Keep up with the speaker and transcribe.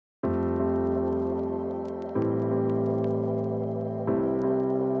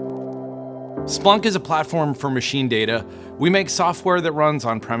Splunk is a platform for machine data. We make software that runs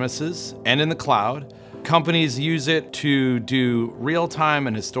on premises and in the cloud. Companies use it to do real-time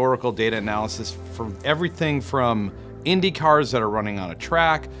and historical data analysis for everything from Indy cars that are running on a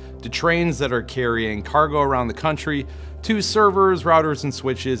track, to trains that are carrying cargo around the country, to servers, routers, and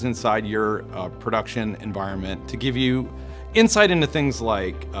switches inside your production environment to give you insight into things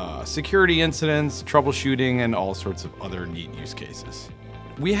like security incidents, troubleshooting, and all sorts of other neat use cases.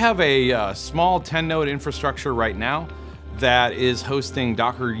 We have a small 10-node infrastructure right now that is hosting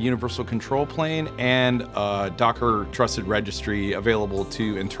Docker Universal Control Plane and Docker Trusted Registry available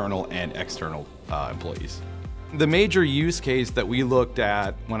to internal and external employees. The major use case that we looked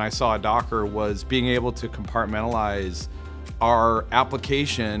at when I saw Docker was being able to compartmentalize our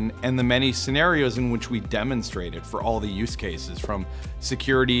application and the many scenarios in which we demonstrate it for all the use cases, from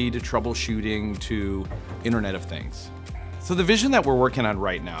security to troubleshooting to Internet of Things. So the vision that we're working on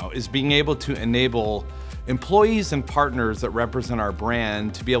right now is being able to enable employees and partners that represent our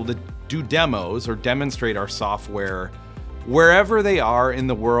brand to be able to do demos or demonstrate our software wherever they are in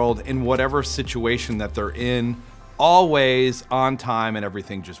the world, in whatever situation that they're in, always on time, and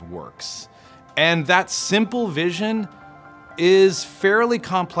everything just works. And that simple vision is fairly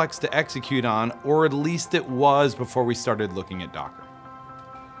complex to execute on, or at least it was before we started looking at Docker.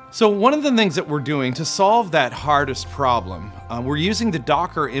 So one of the things that we're doing to solve that hardest problem, we're using the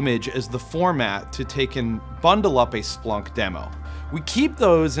Docker image as the format to take and bundle up a Splunk demo. We keep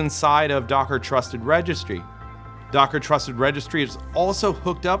those inside of Docker Trusted Registry. Docker Trusted Registry is also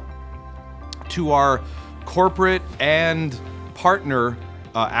hooked up to our corporate and partner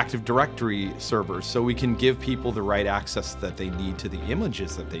Active Directory servers, so we can give people the right access that they need to the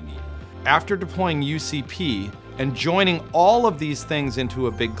images that they need. After deploying UCP and joining all of these things into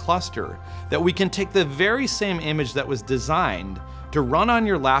a big cluster, that we can take the very same image that was designed to run on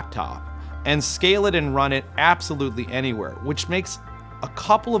your laptop and scale it and run it absolutely anywhere, which makes a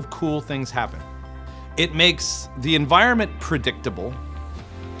couple of cool things happen. It makes the environment predictable.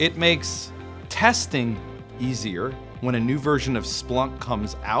 It makes testing easier. When a new version of Splunk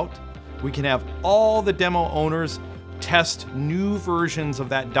comes out, we can have all the demo owners test new versions of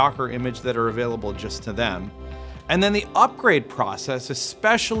that Docker image that are available just to them. And then the upgrade process,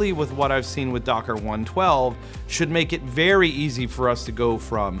 especially with what I've seen with Docker 1.12, should make it very easy for us to go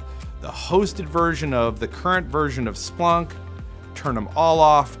from the hosted version of the current version of Splunk, turn them all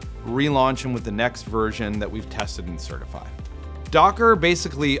off, relaunch them with the next version that we've tested and certified. Docker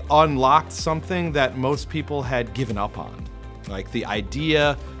basically unlocked something that most people had given up on, like the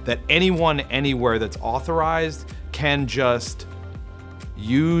idea that anyone, anywhere that's authorized can just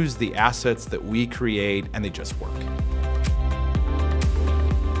use the assets that we create and they just work.